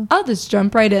 Thank you. I'll just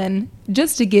jump right in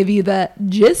just to give you the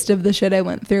gist of the shit I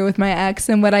went through with my ex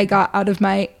and what I got out of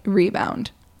my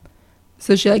rebound.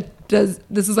 So she does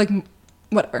this is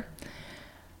whatever.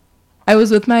 I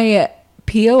was with my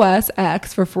POS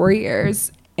ex for 4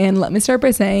 years, and let me start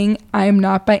by saying I am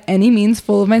not by any means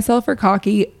full of myself or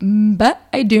cocky, but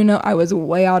I do know I was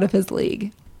way out of his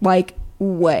league.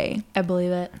 way. I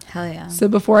believe it. Hell yeah. So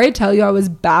before I tell you I was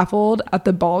baffled at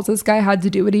the balls this guy had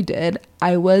to do what he did,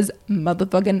 I was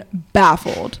motherfucking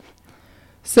baffled.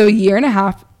 So a year and a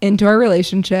half into our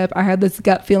relationship, I had this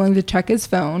gut feeling to check his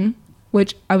phone,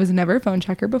 which I was never a phone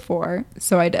checker before,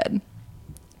 so I did.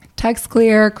 Text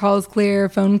clear, calls clear,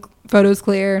 photos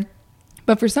clear.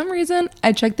 But for some reason,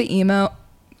 I checked the email.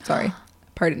 Sorry,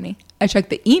 pardon me. I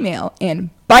checked the email and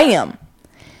bam!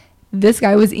 This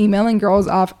guy was emailing girls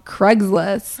off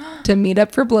Craigslist to meet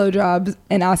up for blowjobs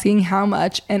and asking how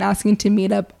much and asking to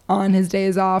meet up on his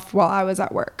days off while I was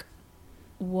at work.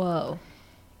 Whoa.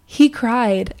 He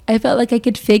cried. I felt like I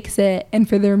could fix it. And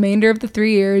for the remainder of the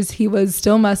 3 years, he was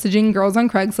still messaging girls on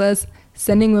Craigslist,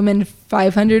 sending women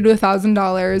 $500 to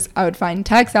 $1,000. I would find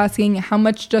texts asking how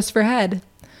much just for head.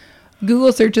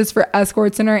 Google searches for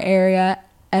escorts in our area,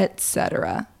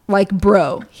 etc. Like,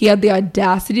 bro, he had the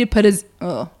audacity to put his...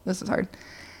 Oh, this is hard.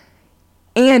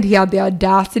 And he had the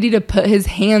audacity to put his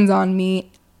hands on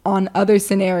me on other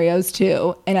scenarios,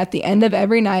 too. And at the end of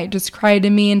every night, just cry to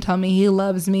me and tell me he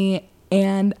loves me.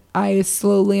 And I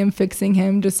slowly am fixing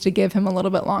him just to give him a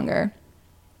little bit longer.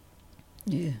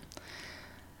 Yeah.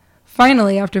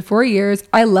 Finally, after 4 years,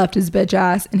 I left his bitch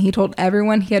ass, and he told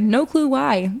everyone he had no clue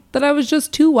why, that I was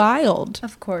just too wild.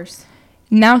 Of course.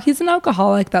 Now he's an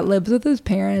alcoholic that lives with his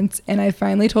parents, and I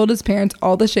finally told his parents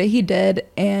all the shit he did,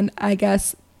 and I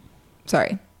guess...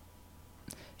 Sorry.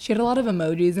 She had a lot of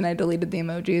emojis, and I deleted the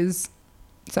emojis.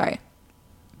 Sorry.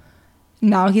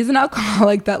 Now he's an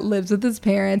alcoholic that lives with his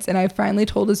parents, and I finally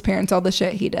told his parents all the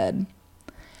shit he did.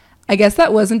 I guess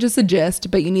that wasn't just a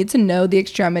gist, but you need to know the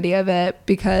extremity of it,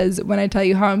 because when I tell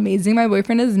you how amazing my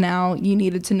boyfriend is now, you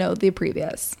needed to know the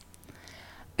previous.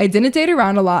 I didn't date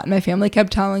around a lot, and my family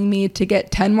kept telling me to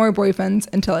get 10 more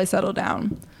boyfriends until I settled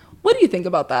down. What do you think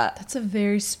about that? That's a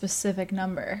very specific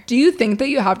number. Do you think that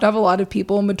you have to have a lot of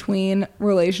people in between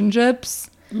relationships?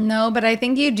 No, but I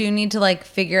think you do need to like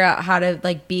figure out how to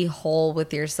like be whole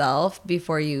with yourself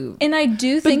before you. And I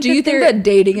do But think do you think that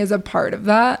dating is a part of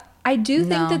that? I do think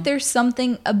No. that there's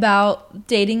something about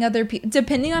dating other people,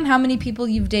 depending on how many people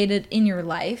you've dated in your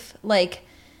life. Like,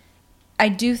 I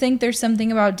do think there's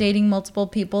something about dating multiple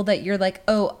people that you're like,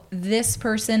 oh, this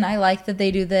person, I like that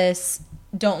they do this,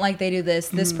 don't like they do this.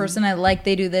 This person, I like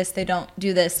they do this, they don't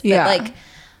do this. But Yeah. like,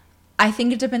 I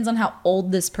think it depends on how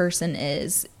old this person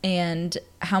is and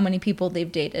how many people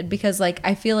they've dated. Because like,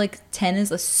 I feel like 10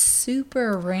 is a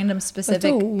super random specific.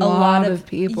 That's a lot of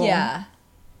people. Yeah.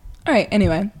 All right,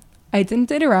 anyway. I didn't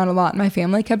date around a lot. My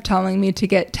family kept telling me to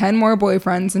get 10 more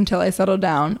boyfriends until I settled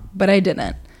down, but I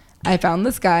didn't. I found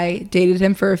this guy, dated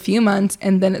him for a few months,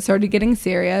 and then it started getting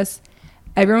serious.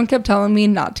 Everyone kept telling me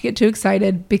not to get too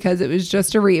excited because it was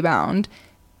just a rebound,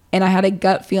 and I had a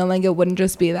gut feeling it wouldn't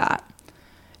just be that.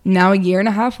 Now, a year and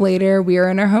a half later, we are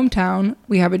in our hometown.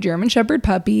 We have a German Shepherd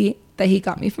puppy that he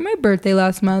got me for my birthday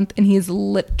last month, and he's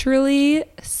literally...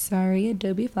 Sorry,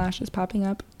 Adobe Flash is popping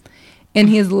up. And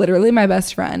he is literally my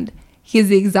best friend. He is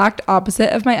the exact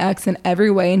opposite of my ex in every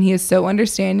way, and he is so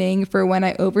understanding for when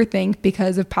I overthink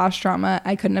because of past trauma.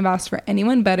 I couldn't have asked for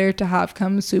anyone better to have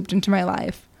come swooped into my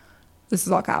life. This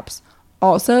is all caps.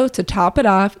 Also, to top it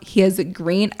off, he has a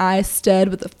green eye stud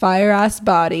with a fire-ass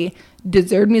body.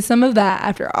 Deserved me some of that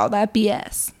after all that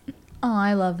BS. Oh,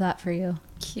 I love that for you.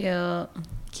 Cute.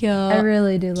 Cute. I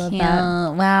really do love Cute.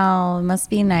 that. Wow, it must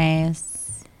be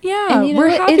nice. Yeah, And you know we're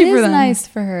what? happy It for is them. nice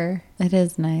for her. It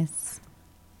is nice.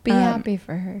 Be happy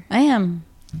for her. I am.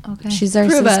 Okay. She's our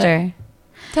Prove it. sister.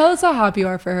 Tell us how happy you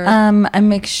are for her.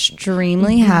 I'm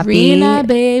extremely happy. Green-eyed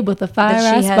babe with a that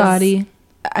fire-ass she has- body.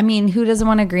 I mean, who doesn't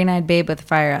want a green-eyed babe with a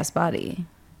fire-ass body?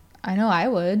 I know I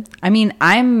would. I mean,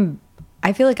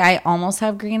 I feel like I almost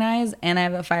have green eyes and I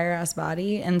have a fire-ass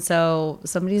body, and so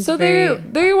somebody's So very...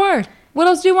 there you are. What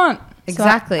else do you want?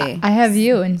 Exactly. So I have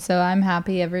you, and so I'm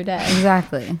happy every day.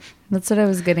 Exactly. That's what I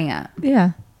was getting at.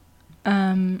 Yeah.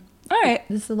 All right.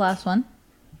 This is the last one.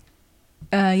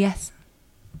 Yes.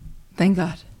 Thank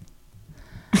God.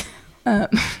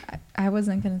 I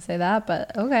wasn't going to say that,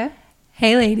 but okay.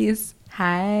 Hey, ladies.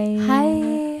 Hi.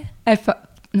 Hi.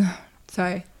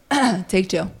 Sorry. Take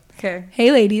two. Okay.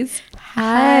 Hey, ladies.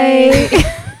 Hi.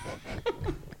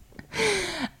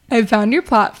 I found your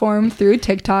platform through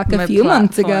TikTok a few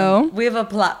months ago. We have a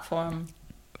platform.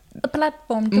 The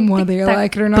platform. Whether you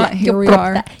like it or not, here we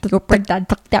are.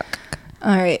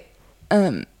 All right.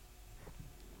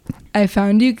 I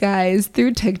found you guys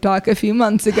through TikTok a few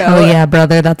months ago. Oh yeah,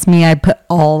 brother, that's me. I put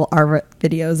all our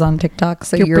videos on TikTok,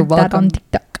 so you're welcome. on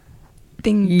TikTok.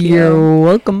 Thank You're you.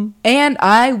 welcome. And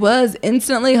I was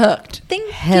instantly hooked. Thank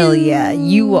Hell you. yeah,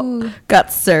 you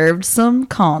got served some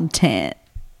content.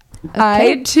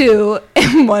 I too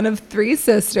am one of 3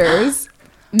 sisters.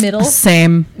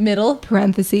 Same. Middle.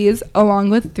 Parentheses, along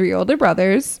with 3 older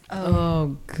brothers.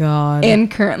 Oh God. And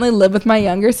currently live with my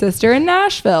younger sister in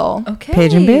Nashville. Okay.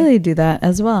 Paige and Bailey do that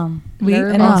as well. We They're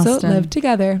in also Austin. live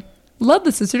together. Love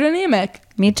the sister dynamic.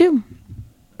 Me too.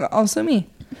 Also me.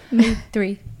 Me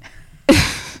 3.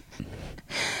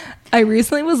 I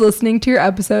recently was listening to your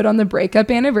episode on the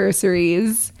breakup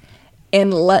anniversaries,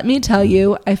 and let me tell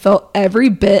you, I felt every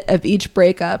bit of each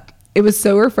breakup. It was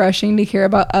so refreshing to hear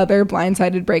about other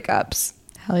blindsided breakups.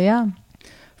 Hell yeah.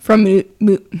 From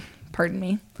pardon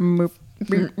me. From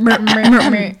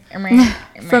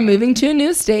moving to a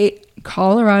new state,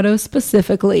 Colorado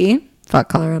specifically, Fuck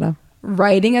Colorado.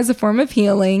 writing as a form of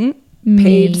healing,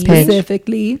 Paige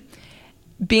specifically,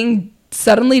 being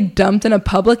suddenly dumped in a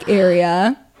public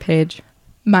area. Paige.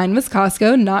 Mine was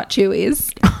Costco, not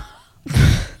Chewy's.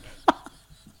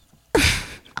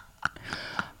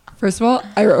 First of all,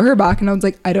 I wrote her back and I was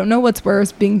like, I don't know what's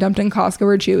worse, being dumped in Costco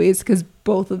or Chewy's, because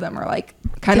both of them are like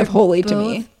kind of holy to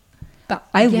me.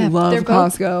 I love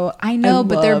Costco. I know,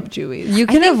 but they're Chewy's. You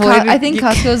can avoid. I think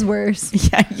Costco's worse.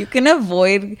 Yeah, you can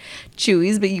avoid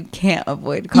Chewy's, but you can't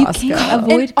avoid Costco. You can't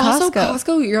avoid And also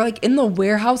Costco. Costco, you're like in the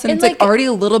warehouse and And it's like like- already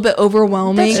a little bit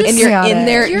overwhelming, That's just and you're chaotic. in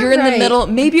there. You're You're in the right. middle.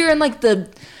 Maybe you're in like the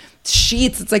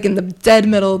sheets. It's like in the dead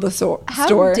middle of the store.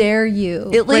 How dare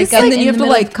you? At least, break up like, in you have the to,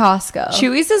 middle of like, Costco.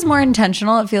 Chewy's is more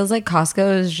intentional. It feels like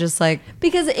Costco is just like,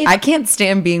 Because if I can't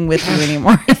stand being with you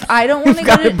anymore. I don't want to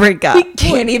We've go got to to break up. We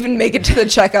can't even make it to the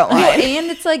checkout Well, line. and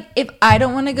it's like if I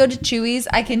don't want to go to Chewy's,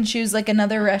 I can choose like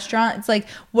another restaurant. It's like,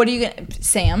 what are you gonna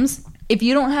Sam's? If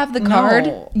you don't have the card,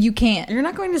 No. you can't. You're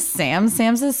not going to Sam's.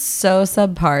 Sam's is so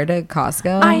subpar to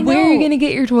Costco. I know. Where are you gonna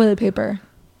get your toilet paper?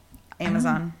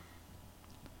 Amazon.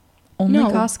 Only No.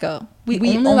 Costco. We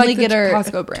We only only like the get our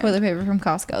Costco brand. toilet paper from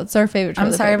Costco. It's our favorite toilet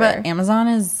I'm sorry, paper. but Amazon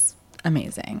is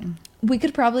amazing. We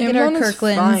could probably Amazon get our is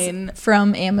Kirkland's fine.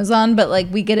 from Amazon, but like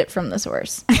we get it from the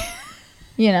source.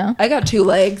 You know? I got 2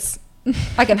 legs.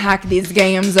 I can hack these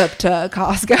games up to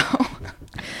Costco.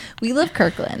 We love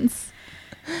Kirkland's.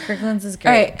 Kirkland's is All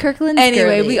great. right. Kirkland's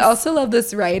Anyway, we girlies. also love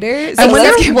this writer. I So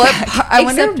let's wonder get what back. I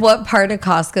wonder what part of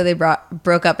Costco they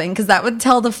broke up in, because that would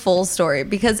tell the full story.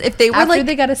 Because if they were After like,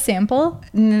 they got a sample,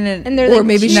 and and they're Or like,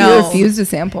 maybe she No. refused to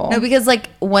sample. no, because like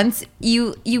once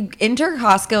you enter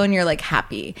Costco and you're like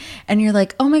happy, and you're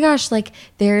like, oh my gosh, like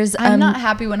there's I'm not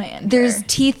happy when I enter. there's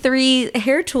T3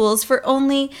 hair tools for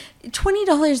only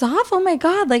 $20 off. Oh my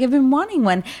god, like I've been wanting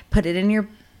one. Put it in your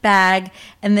bag,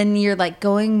 and then you're like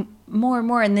going more and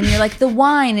more, and then you're like the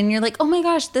wine, and you're like, oh my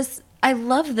gosh, this I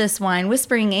love this wine,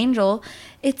 Whispering Angel.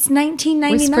 It's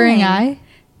 $19.99. Whispering Eye.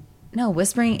 No,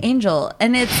 Whispering Angel,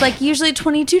 and it's like usually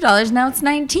 $22. Now it's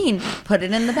 $19. Put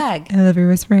it in the bag. I love your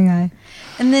Whispering Eye.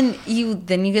 And then you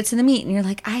get to the meat and you're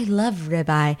like, I love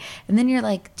ribeye. And then you're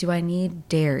like, do I need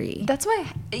dairy? That's why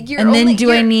you're. And then only, do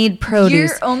I you're- need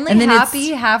produce? You're only And then it's-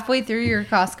 happy halfway through your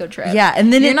Costco trip. Yeah,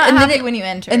 and then you're not and then happy when you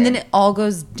enter. And then it all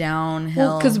goes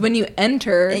downhill. Because when you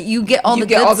enter, you get all you the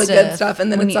get good all the stuff good stuff,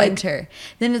 and then when it's you like enter.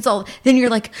 Then it's all. Then you're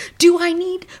like, do I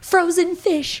need frozen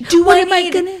fish? do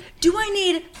I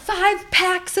need 5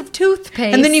 packs of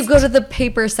toothpaste? And then you go to the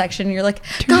paper section. And you're like,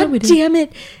 Turns out we God do. damn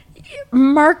it,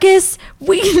 Marcus,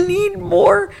 we need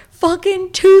more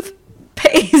fucking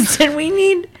toothpaste, and we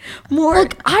need more.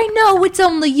 Look, I know it's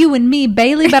only you and me,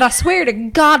 Bailey, but I swear to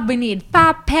God, we need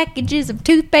 5 packages of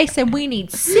toothpaste and we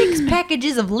need 6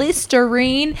 packages of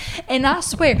Listerine. And I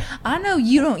swear, I know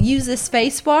you don't use this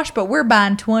face wash, but we're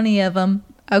buying 20 of them.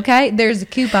 Okay, there's a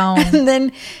coupon. And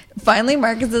then finally,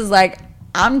 Marcus is like,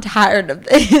 I'm tired of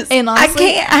this. And I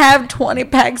honestly- can't have 20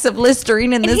 packs of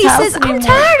Listerine in And this he house says, anymore. I'm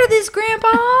tired of this,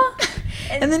 Grandpa.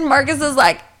 And then Marcus is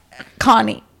like,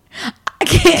 Connie, I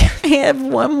can't have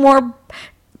one more.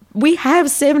 We have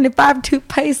 75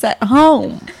 toothpaste at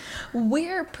home.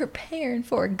 We're preparing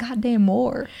for a goddamn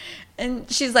war. And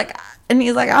she's like, and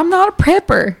he's like, I'm not a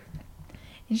prepper.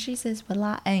 And she says, well,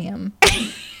 I am.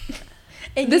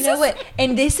 And This you know is- what?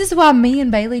 And this is why me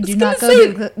and Bailey do not gonna go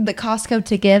say- to the Costco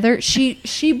together.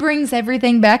 She brings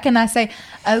everything back, and I say,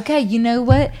 okay, you know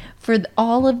what? For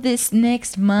all of this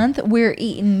next month, we're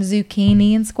eating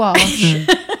zucchini and squash.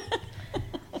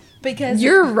 Because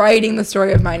you're writing the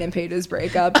story of mine and Paige's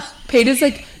breakup. Paige is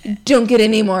like, don't get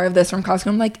any more of this from Costco.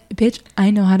 I'm like, bitch, I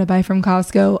know how to buy from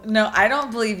Costco. No, I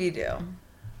don't believe you do.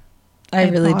 I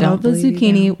really bought all don't the believe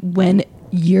you zucchini do. when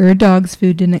your dog's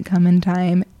food didn't come in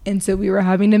time, and so we were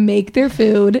having to make their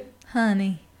food.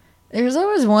 honey, There's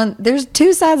always one. There's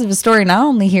 2 sides of a story, and I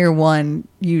only hear one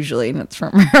usually, and it's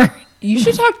from her. You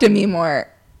should talk to me more.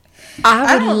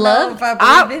 I would don't know love. if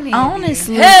I believe any of you.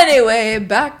 Honestly, Anyway,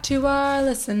 back to our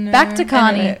listener. back to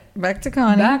Connie. Anyway, back to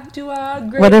Connie. Back to our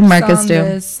grapes What did Marcus on do?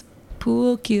 this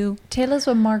pool cue. Tell us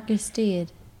what Marcus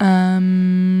did.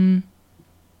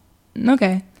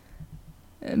 Okay.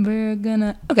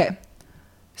 Okay.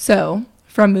 So,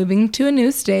 from moving to a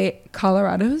new state,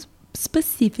 Colorado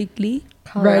specifically,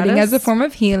 writing as a form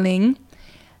of healing,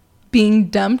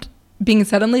 being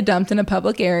suddenly dumped in a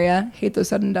public area, hate those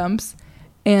sudden dumps,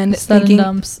 and Sudden thinking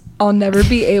dumps. I'll never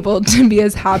be able to be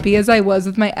as happy as I was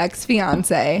with my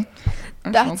ex-fiance.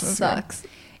 That sucks.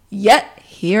 Yet,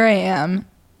 here I am.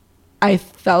 I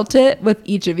felt it with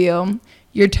each of you.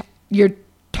 You're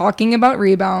talking about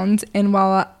rebounds, and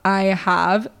while I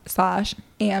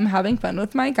am having fun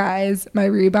with my guys, my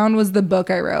rebound was the book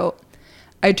I wrote.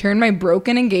 I turned my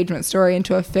broken engagement story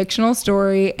into a fictional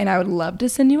story, and I would love to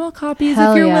send you all copies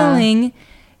Hell if you're yeah. willing.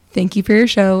 Thank you for your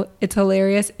show. It's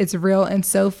hilarious. It's real and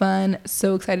so fun.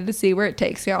 So excited to see where it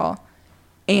takes y'all.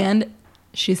 And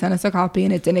she sent us a copy,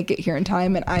 and it didn't get here in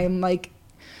time, and I'm like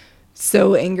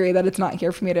so angry that it's not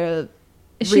here for me to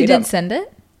She read did up. send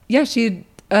it. Yeah, she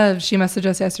messaged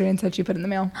us yesterday and said she put it in the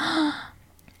mail.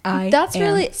 That's am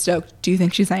really- stoked. Do you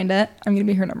think she signed it? I'm gonna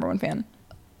be her number one fan.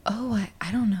 Oh,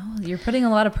 I don't know. You're putting a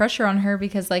lot of pressure on her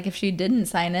because, like, if she didn't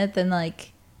sign it, then,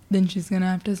 like, Then she's gonna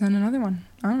have to send another one.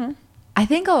 I don't know. I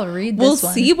think I'll read We'll this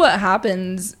one. see what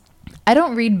happens. I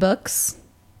don't read books.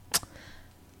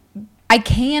 I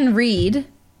can read,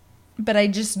 but I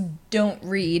just don't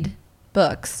read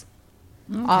books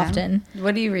Okay. often.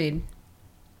 What do you read?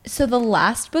 So the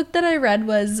last book that I read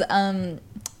was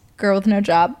Girl with No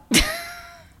Job.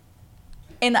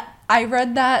 And I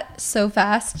read that so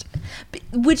fast,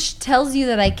 which tells you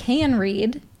that I can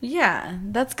read. Yeah,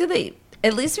 that's good.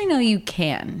 At least we know you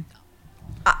can.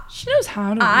 She knows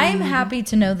how to. I'm read. happy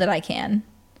to know that I can.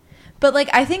 But, like,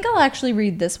 I think I'll actually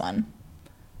read this one.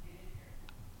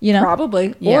 You know?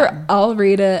 Probably. Yeah. Or I'll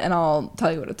read it and I'll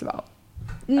tell you what it's about.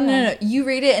 No. You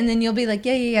read it and then you'll be like,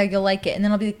 yeah, you'll like it. And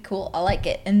then I'll be like, cool, I'll like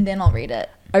it. And then I'll read it.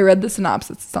 I read the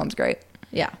synopsis. It sounds great.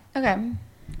 Yeah. Okay,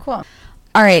 cool.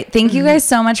 All right, thank you guys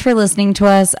so much for listening to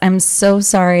us. I'm so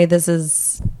sorry. This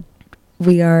is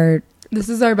our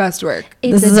best work.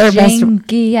 It's This is a our best-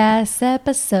 janky ass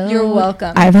episode. You're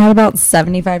welcome. I've had about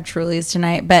 75 Trulies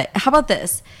tonight, but how about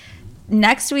this?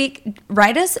 Next week,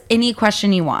 write us any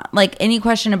question you want. Like any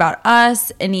question about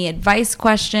us, any advice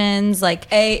questions,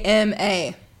 like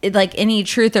AMA. like any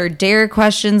truth or dare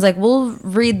questions. Like we'll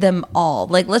read them all.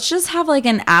 Like let's just have like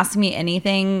an ask me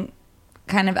anything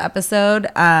kind of episode,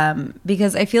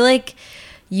 because I feel like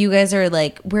you guys are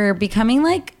like, we're becoming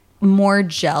like more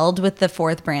gelled with the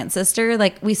fourth Brant sister.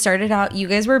 Like we started out, you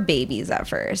guys were babies at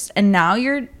first, and now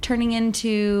you're turning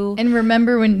into. And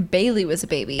remember when Bailey was a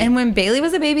baby. And when Bailey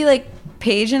was a baby, like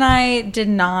Paige and I did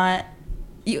not.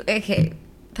 Okay,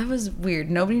 that was weird.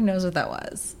 Nobody knows what that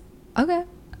was. okay.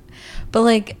 But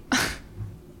like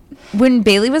when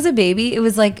Bailey was a baby, it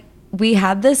was like we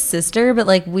had this sister, but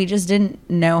like we just didn't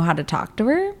know how to talk to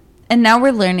her. And now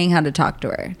we're learning how to talk to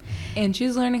her. And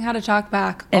she's learning how to talk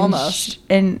back And almost.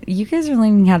 and you guys are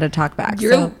learning how to talk back.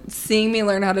 You're So, seeing me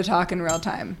learn how to talk in real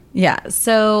time. yeah.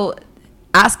 So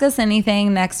ask us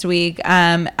anything next week.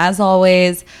 As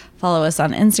always, follow us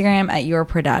on Instagram at Your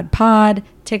Per Dad Pod,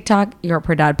 TikTok, Your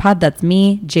Per Dad Pod. That's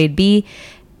me, Jade B.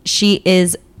 She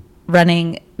is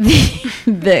running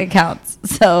the accounts.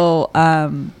 So,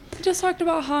 I just talked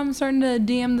about how I'm starting to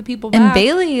DM the people and back.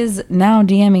 Bailey is now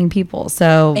DMing people.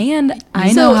 So And I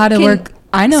So know how to can- work.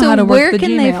 I know so how to work where the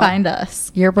can Gmail. they find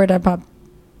us? Your Per Dad Pod.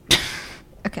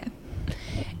 Okay.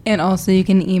 And also you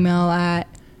can email at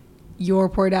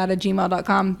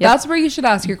yourpoordad@gmail.com. That's where you should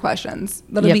ask your questions.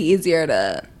 That'll Yep. be easier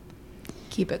to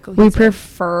keep it We cohesive.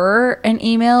 prefer an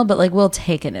email, but like we'll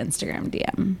take an Instagram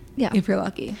DM. Yeah. if you're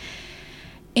lucky.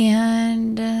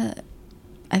 And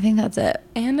I think that's it.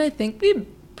 And I think we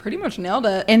pretty much nailed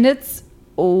it. And it's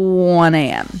 1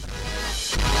 a.m.